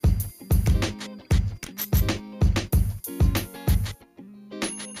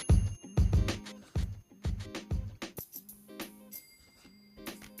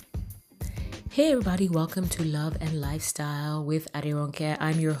Hey everybody, welcome to Love and Lifestyle with Adironke.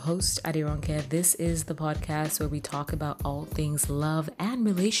 I'm your host, Adironke. This is the podcast where we talk about all things love and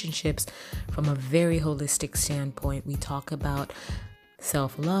relationships from a very holistic standpoint. We talk about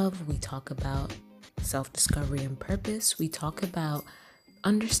self-love, we talk about self-discovery and purpose, we talk about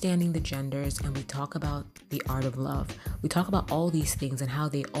understanding the genders, and we talk about the art of love. We talk about all these things and how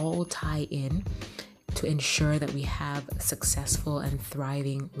they all tie in to ensure that we have successful and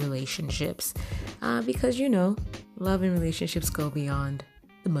thriving relationships. Because, love and relationships go beyond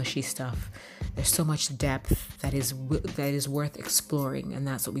the mushy stuff. There's so much depth that is worth exploring, and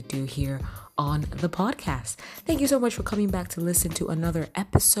that's what we do here on the podcast. Thank you so much for coming back to listen to another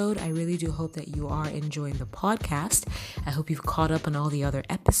episode. I really do hope that you are enjoying the podcast. I hope you've caught up on all the other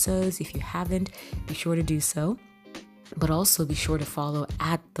episodes. If you haven't, be sure to do so. But also be sure to follow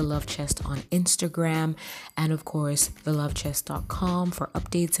at The Love Chest on Instagram, and of course thelovechest.com for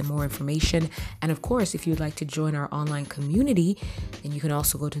updates and more information. And of course, if you'd like to join our online community, then you can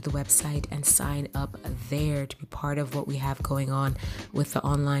also go to the website and sign up there to be part of what we have going on with the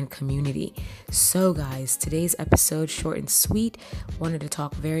online community. So guys, today's episode, short and sweet, wanted to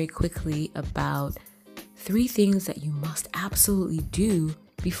talk very quickly about 3 things that you must absolutely do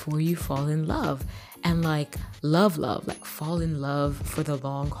before you fall in love. And love, fall in love for the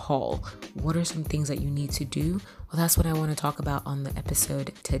long haul. What are some things that you need to do? Well, that's what I want to talk about on the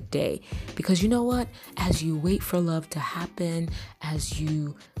episode today. Because you know what? As you wait for love to happen, as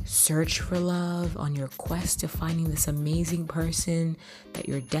you search for love on your quest to finding this amazing person that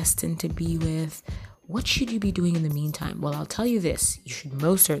you're destined to be with, what should you be doing in the meantime? Well, I'll tell you this. You should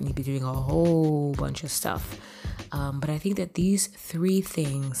most certainly be doing a whole bunch of stuff. But I think that these 3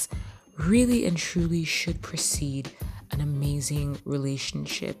 things really and truly should precede an amazing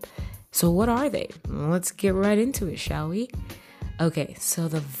relationship. So what are they? Let's get right into it, shall we? Okay, so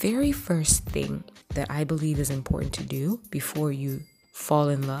the very first thing that I believe is important to do before you fall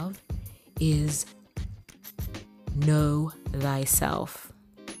in love is know thyself.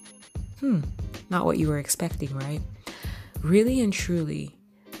 Not what you were expecting, right? Really and truly,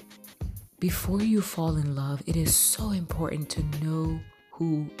 before you fall in love, it is so important to know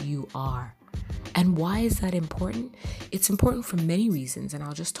who you are. And why is that important? It's important for many reasons, and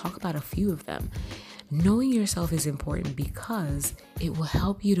I'll just talk about a few of them. Knowing yourself is important because it will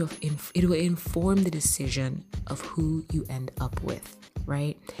help you it will inform the decision of who you end up with,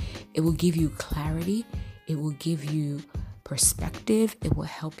 right? It will give you clarity. It will give you perspective. It will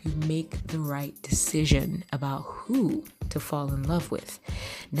help you make the right decision about who to fall in love with.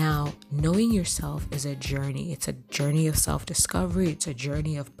 Now, knowing yourself is a journey. It's a journey of self-discovery. It's a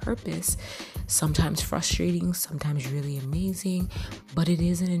journey of purpose. Sometimes frustrating, sometimes really amazing, but it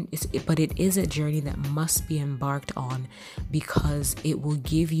is a journey that must be embarked on because it will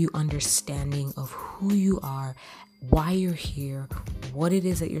give you understanding of who you are, why you're here, what it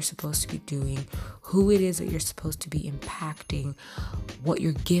is that you're supposed to be doing, who it is that you're supposed to be impacting, what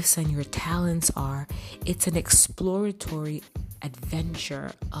your gifts and your talents are. It's an exploratory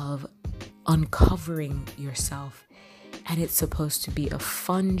adventure of uncovering yourself. And it's supposed to be a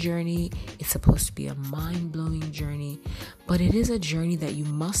fun journey. It's supposed to be a mind-blowing journey. But it is a journey that you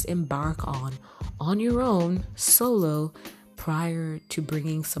must embark on your own, solo, prior to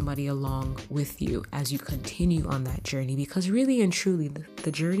bringing somebody along with you as you continue on that journey. Because really and truly,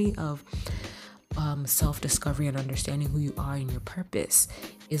 the journey of self-discovery and understanding who you are and your purpose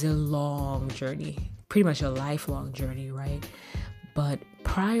is a long journey, pretty much a lifelong journey, right? But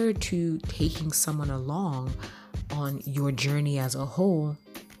prior to taking someone along on your journey as a whole,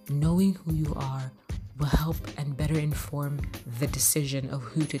 knowing who you are will help and better inform the decision of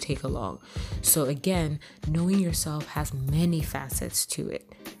who to take along. So again, knowing yourself has many facets to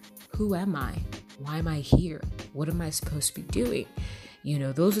it. Who am I? Why am I here? What am I supposed to be doing?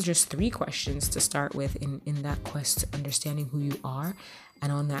 Those are just 3 questions to start with in that quest to understanding who you are,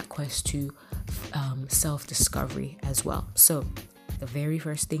 and on that quest to self-discovery as well. So the very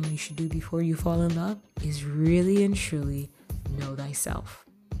first thing you should do before you fall in love is really and truly know thyself.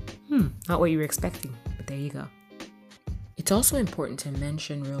 Not what you were expecting, but there you go. It's also important to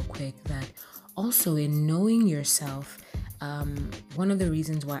mention real quick that also in knowing yourself, one of the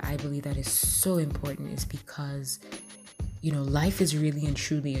reasons why I believe that is so important is because, life is really and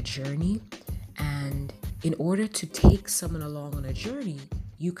truly a journey. And in order to take someone along on a journey,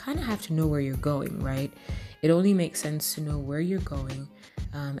 you kind of have to know where you're going, right? It only makes sense to know where you're going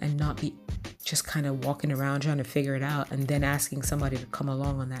and not be just kind of walking around trying to figure it out and then asking somebody to come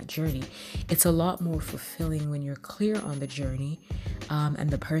along on that journey. It's a lot more fulfilling when you're clear on the journey, and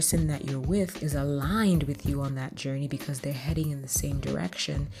the person that you're with is aligned with you on that journey because they're heading in the same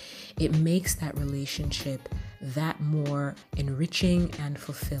direction. It makes that relationship that more enriching and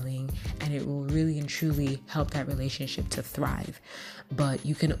fulfilling, and it will really and truly help that relationship to thrive. But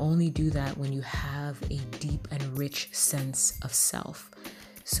you can only do that when you have a deep and rich sense of self.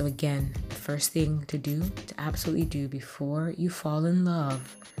 So again, the first thing to absolutely do before you fall in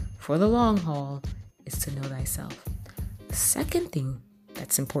love for the long haul is to know thyself. The second thing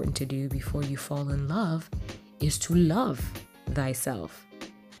that's important to do before you fall in love is to love thyself.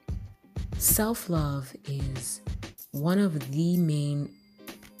 Self-love is one of the main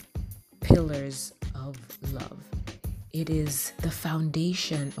pillars of love. It is the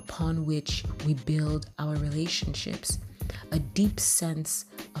foundation upon which we build our relationships. A deep sense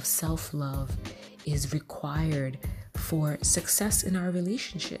of self-love is required for success in our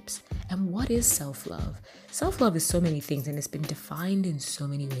relationships. And what is self-love? Self-love is so many things, and it's been defined in so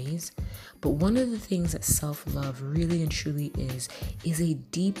many ways. But one of the things that self-love really and truly is a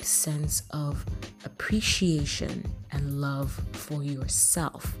deep sense of appreciation and love for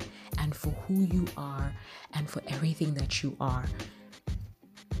yourself and for who you are and for everything that you are.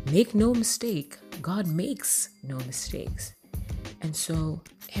 Make no mistake, God makes no mistakes. And so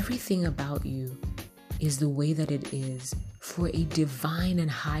everything about you is the way that it is for a divine and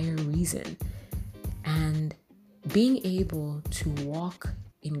higher reason. And being able to walk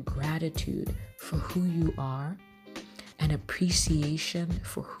in gratitude for who you are and appreciation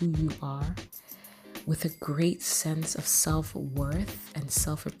for who you are with a great sense of self-worth and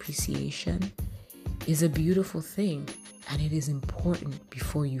self-appreciation is a beautiful thing, and it is important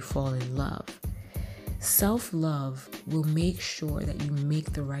before you fall in love. Self-love will make sure that you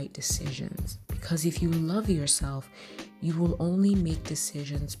make the right decisions, because if you love yourself, you will only make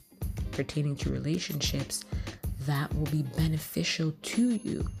decisions pertaining to relationships that will be beneficial to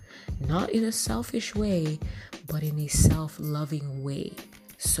you, not in a selfish way, but in a self-loving way.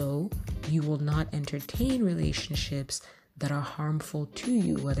 So you will not entertain relationships that are harmful to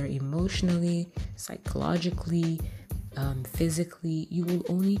you, whether emotionally, psychologically, physically. You will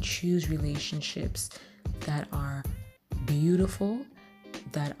only choose relationships that are beautiful,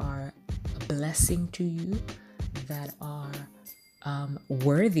 that are a blessing to you, that are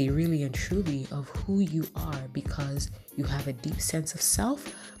worthy really and truly of who you are, because you have a deep sense of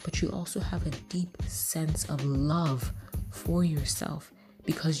self, but you also have a deep sense of love for yourself,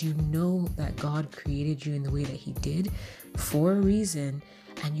 because you know that God created you in the way that He did for a reason,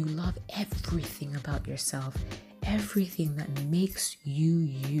 and you love everything about yourself, everything that makes you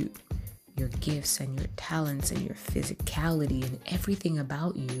you. Your gifts and your talents and your physicality and everything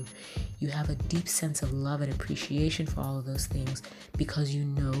about you. You have a deep sense of love and appreciation for all of those things, because you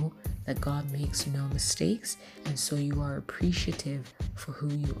know that God makes no mistakes, and so you are appreciative for who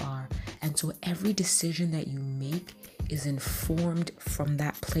you are. And so every decision that you make is informed from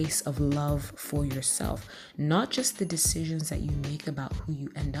that place of love for yourself. Not just the decisions that you make about who you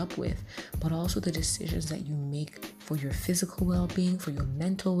end up with, but also the decisions that you make for your physical well-being, for your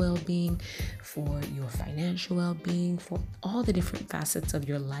mental well-being, for your financial well-being, for all the different facets of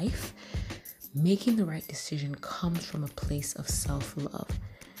your life. Making the right decision comes from a place of self-love.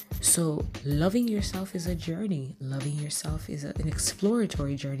 So loving yourself is a journey. Loving yourself is an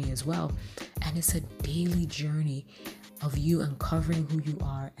exploratory journey as well. And it's a daily journey of you uncovering who you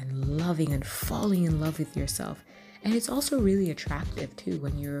are and loving and falling in love with yourself. And it's also really attractive too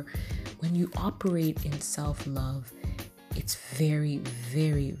when you operate in self-love. It's very,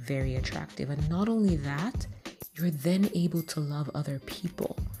 very, very attractive. And not only that, you're then able to love other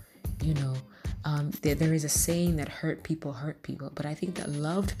people. You know, there is a saying that hurt people, but I think that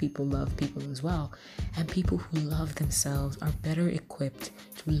loved people love people as well. And people who love themselves are better equipped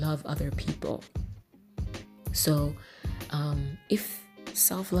to love other people. So if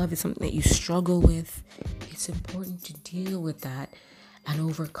self-love is something that you struggle with, it's important to deal with that and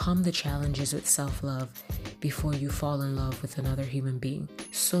overcome the challenges with self-love before you fall in love with another human being,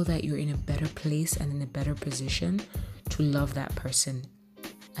 so that you're in a better place and in a better position to love that person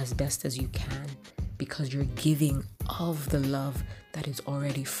as best as you can, because you're giving of the love that is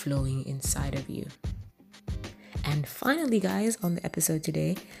already flowing inside of you. And finally, guys, on the episode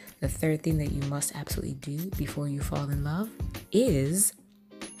today, the third thing that you must absolutely do before you fall in love is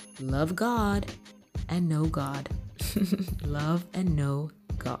love God and know God. Love and know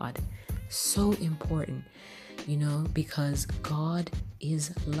God. So important, because God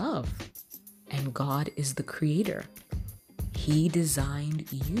is love and God is the creator. He designed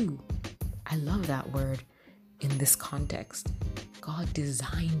you I love that word in this context. God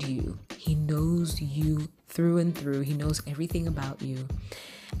designed you. He knows you through and through. He knows everything about you.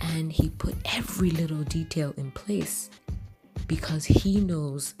 And he put every little detail in place because he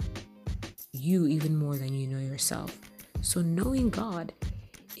knows you even more than you know yourself. So knowing God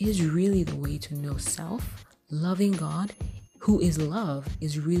is really the way to know self. Loving God, who is love,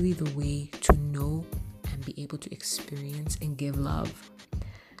 is really the way to know and be able to experience and give love.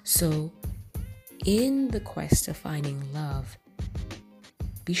 So in the quest of finding love,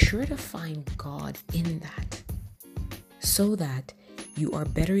 be sure to find God in that so that you are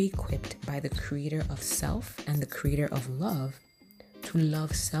better equipped by the creator of self and the creator of love to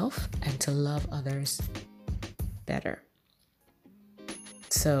love self and to love others better.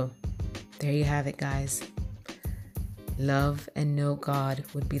 So there you have it, guys. Love and know God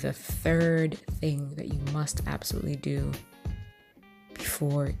would be the third thing that you must absolutely do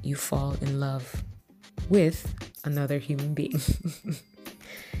before you fall in love with another human being.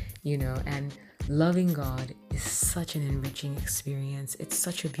 And loving God is such an enriching experience. It's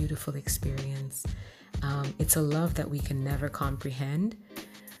such a beautiful experience. It's a love that we can never comprehend.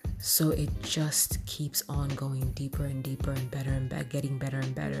 So it just keeps on going deeper and deeper and better and getting better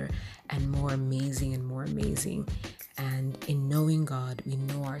and better and more amazing and more amazing. And in knowing God, we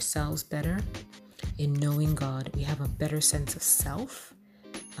know ourselves better. In knowing God, we have a better sense of self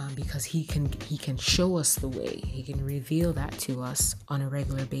because he can show us the way. He can reveal that to us on a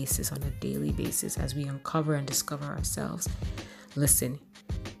regular basis, on a daily basis, as we uncover and discover ourselves. Listen,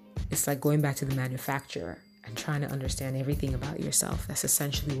 it's like going back to the manufacturer and trying to understand everything about yourself. That's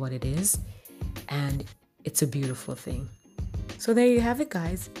essentially what it is. And it's a beautiful thing. So there you have it,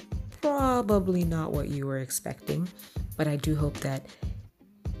 guys. Probably not what you were expecting, but I do hope that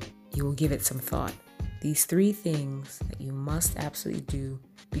you will give it some thought. These 3 things that you must absolutely do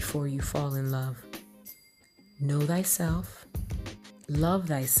before you fall in love. Know thyself, love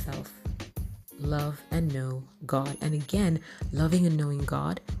thyself, love and know God. And again, loving and knowing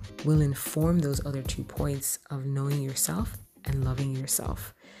God will inform those other 2 points of knowing yourself and loving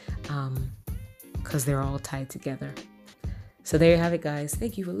yourself, because they're all tied together. So there you have it, guys.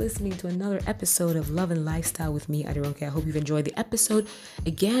 Thank you for listening to another episode of Love and Lifestyle with me, Adironke. I hope you've enjoyed the episode.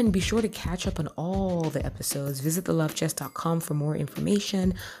 Again, be sure to catch up on all the episodes. Visit thelovechest.com for more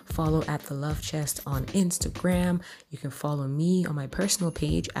information. Follow at The Love Chest on Instagram. You can follow me on my personal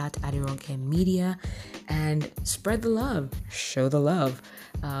page at Adironke Media. And spread the love, show the love,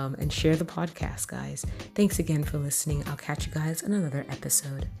 and share the podcast, guys. Thanks again for listening. I'll catch you guys on another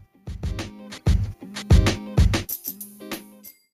episode.